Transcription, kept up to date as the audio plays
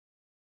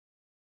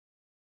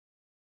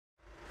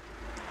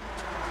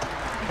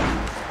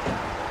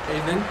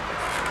Evening.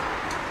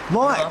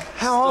 Mike,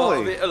 how are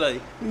we? Of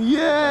Italy.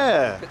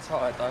 Yeah. A bit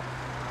tired though.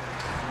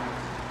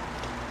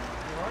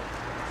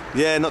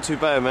 Yeah, not too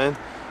bad, man.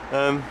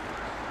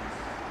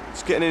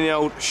 Just getting in the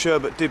old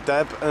sherbet dib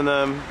dab, and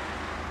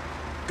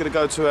gonna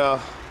go to our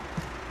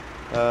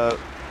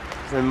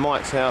friend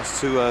Mike's house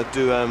to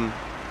do a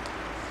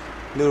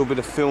little bit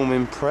of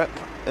filming prep,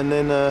 and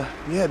then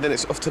yeah, then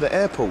it's off to the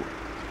airport.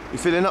 You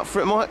feeling up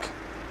for it, Mike?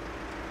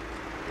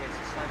 Yeah, it's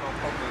the same old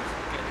problems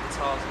getting the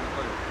guitars in the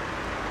boot.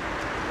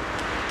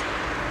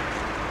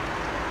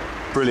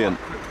 Brilliant.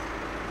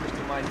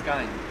 Crystal main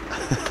game.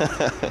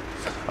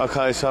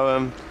 Okay,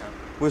 so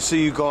we'll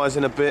see you guys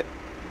in a bit,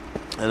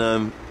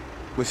 and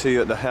we'll see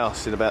you at the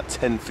house in about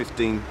 10,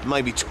 15,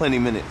 maybe 20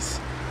 minutes.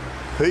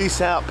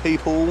 Peace out,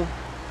 people.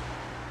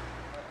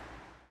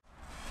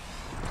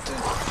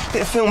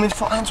 Bit of filming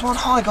for Antoine.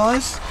 Hi,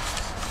 guys.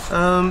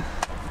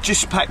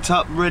 Just packed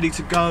up, ready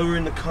to go. We're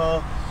in the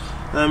car,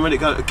 ready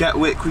to go to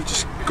Gatwick. We've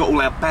just got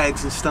all our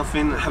bags and stuff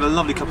in. Had a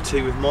lovely cup of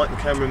tea with Mike, the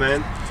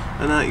cameraman,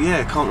 and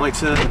yeah, can't wait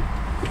to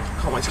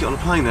get on a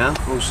plane now.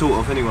 Well, sort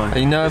of, anyway. Are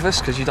you nervous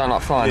because you don't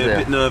like flying? Yeah, a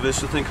bit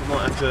nervous. I think I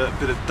might have to a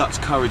bit of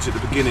Dutch courage at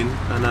the beginning,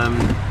 and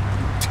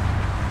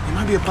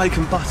maybe a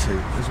bacon butty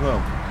as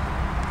well.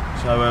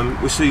 So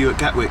we'll see you at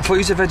Gatwick. I thought you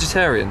was a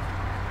vegetarian.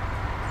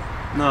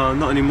 No,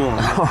 not anymore.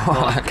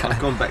 Oh, okay.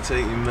 I've gone back to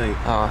eating meat.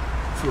 Oh.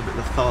 I feel a bit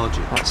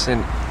lethargic. That's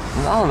in.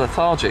 Oh,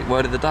 lethargic.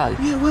 Word of the day.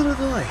 Yeah, word of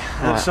the day.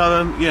 Right.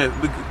 So yeah,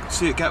 we'll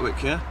see you at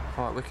Gatwick, yeah?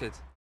 Alright, wicked.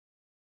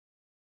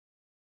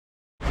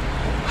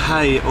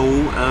 Hey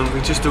all, we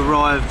just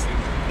arrived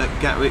at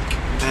Gatwick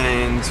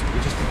and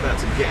we're just about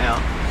to get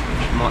out.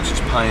 Mike's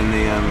just paying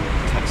the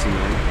taxi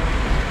man.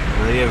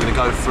 And yeah, we're going to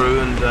go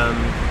through and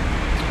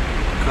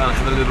kind of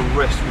have a little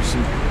rest with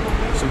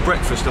some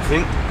breakfast, I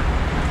think.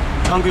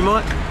 Hungry,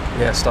 Mike?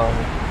 Yeah,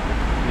 starving.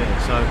 Yeah,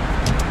 so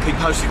keep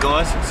posted,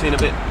 guys. See you in a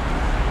bit.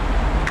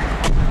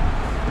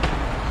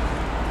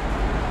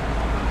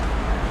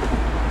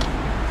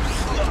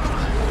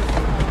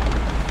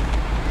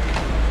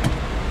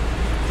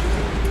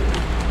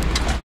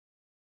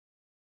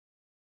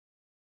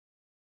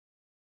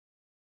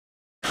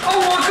 Oh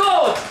my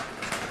god!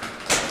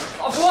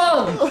 I've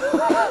won!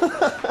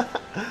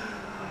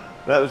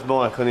 That was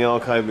Mike on the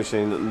arcade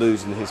machine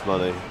losing his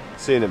money.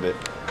 See you in a bit.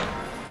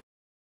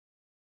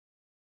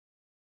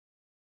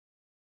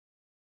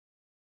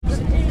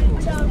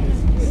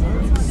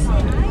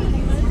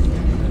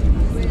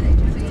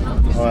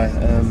 Hi,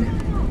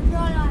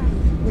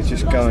 we're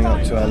just going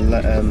up to our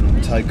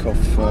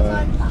takeoff,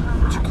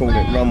 to call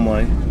it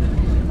runway.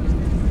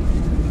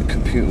 The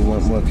computer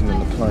weren't working on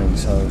the plane,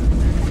 so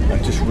I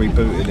just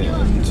rebooted it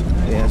and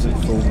it hasn't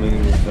filled me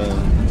with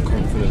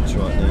confidence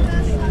right now.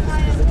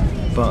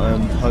 But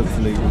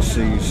hopefully we'll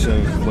see you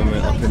soon when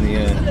we're up in the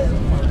air.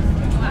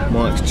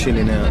 Mike's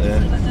chilling out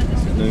there,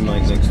 new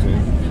mate next to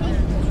him.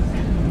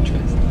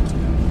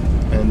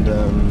 And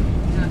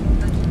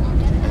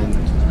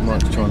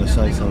Mike's trying to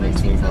say something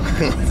to me, but I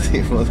can't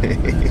see what it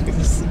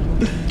is.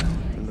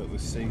 And look, we'll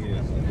see you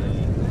in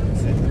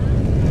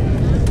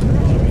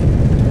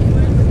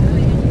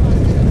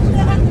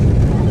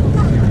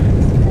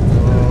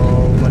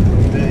Oh, my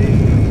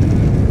days.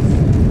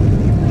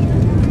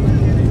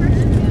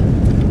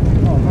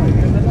 Oh, right,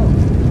 you're in the lot.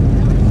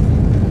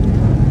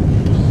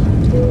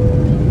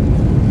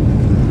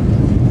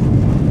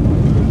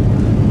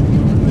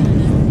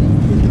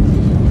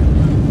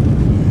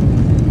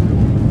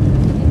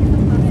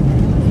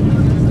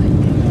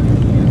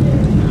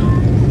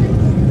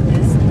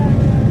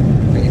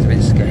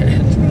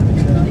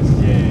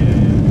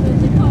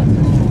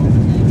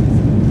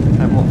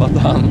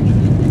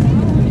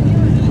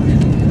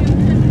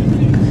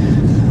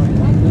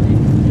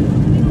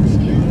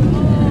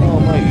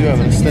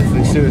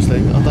 Definitely, seriously,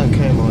 I don't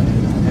care, Mike.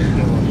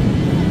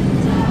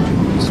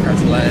 Scratch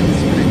the lens.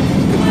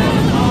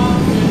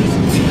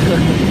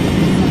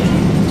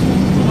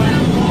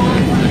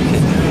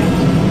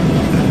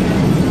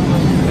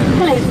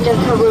 Ladies and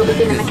gentlemen, we'll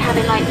begin in the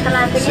cabin lights for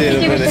landing. If you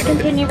do wish to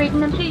continue reading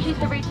them, please use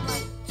the reading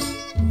light.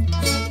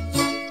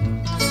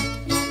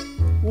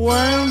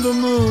 When the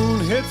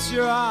moon hits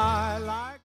your eye like